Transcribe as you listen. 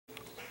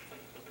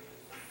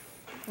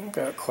I've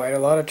got quite a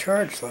lot of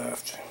charge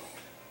left.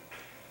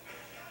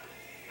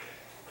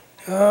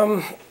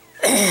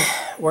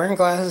 Wearing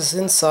glasses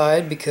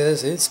inside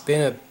because it's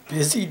been a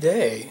busy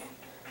day.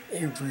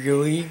 A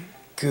really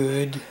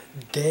good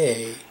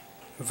day.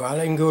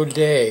 Valengo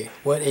day.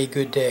 What a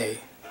good day.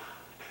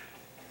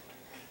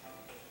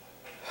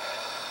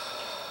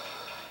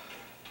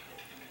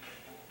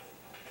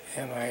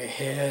 And my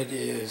head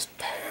is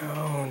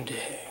pounding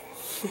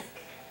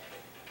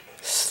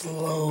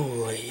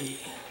slowly.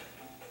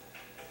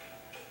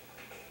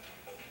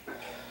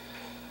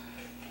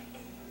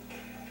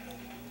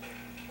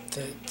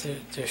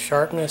 The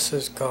sharpness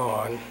is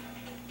gone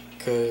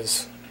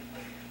because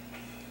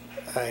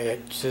I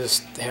had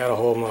just had a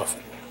whole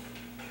muffin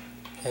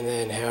and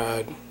then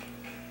had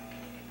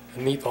a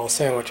meatball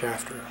sandwich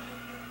after.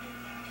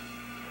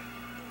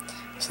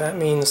 So that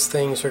means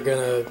things are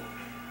gonna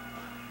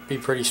be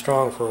pretty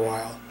strong for a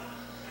while.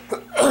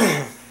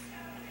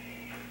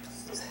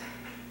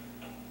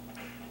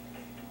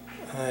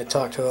 I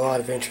talked to a lot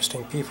of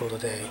interesting people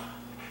today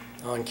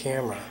on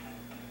camera.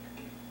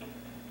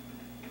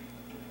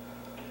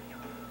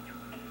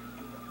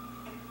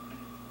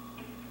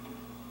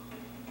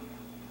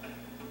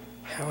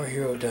 How a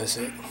Hero Does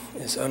It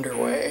is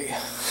underway.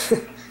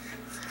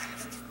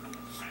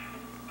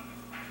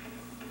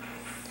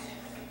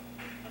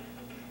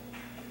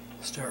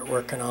 Start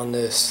working on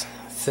this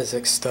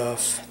physics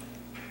stuff.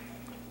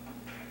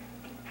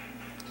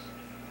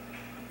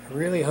 I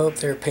really hope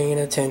they're paying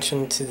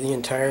attention to the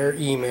entire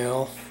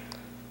email,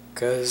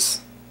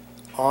 because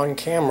on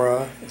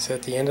camera it's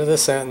at the end of the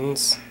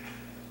sentence,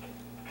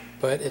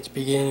 but it's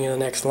beginning of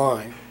the next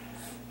line.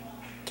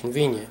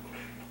 Convenient.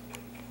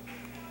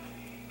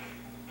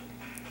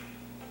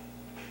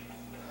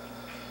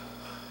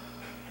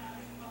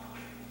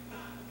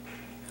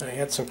 I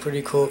had some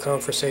pretty cool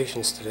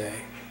conversations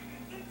today.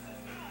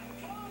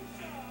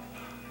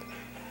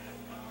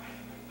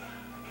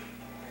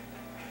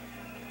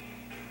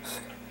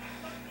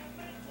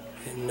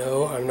 And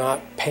no, I'm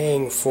not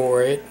paying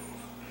for it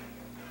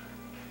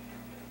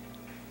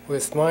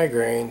with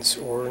migraines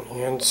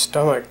and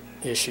stomach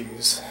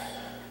issues.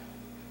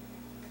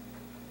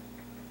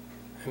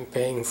 I'm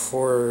paying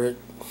for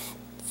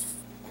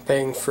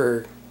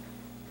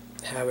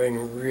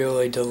having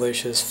really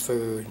delicious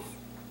food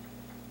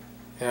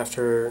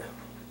after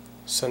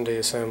Sunday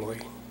assembly.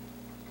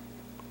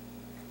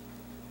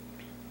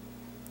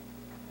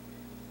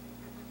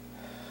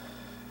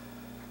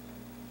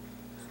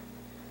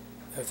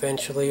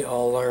 Eventually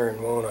I'll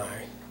learn, won't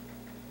I?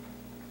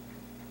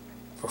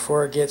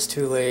 Before it gets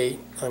too late,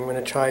 I'm going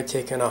to try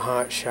taking a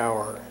hot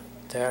shower.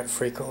 That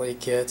frequently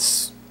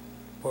gets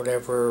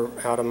whatever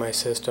out of my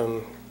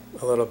system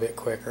a little bit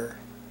quicker.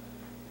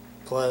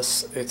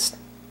 Plus, it's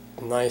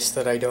nice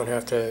that I don't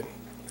have to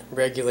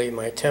regulate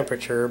my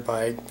temperature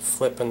by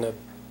flipping the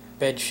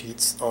bed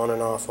sheets on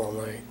and off all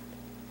night.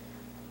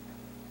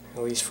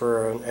 At least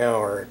for an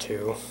hour or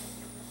two.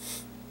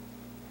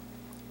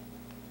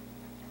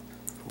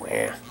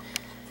 Wah.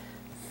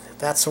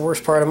 That's the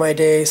worst part of my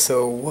day,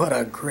 so what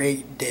a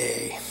great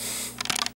day.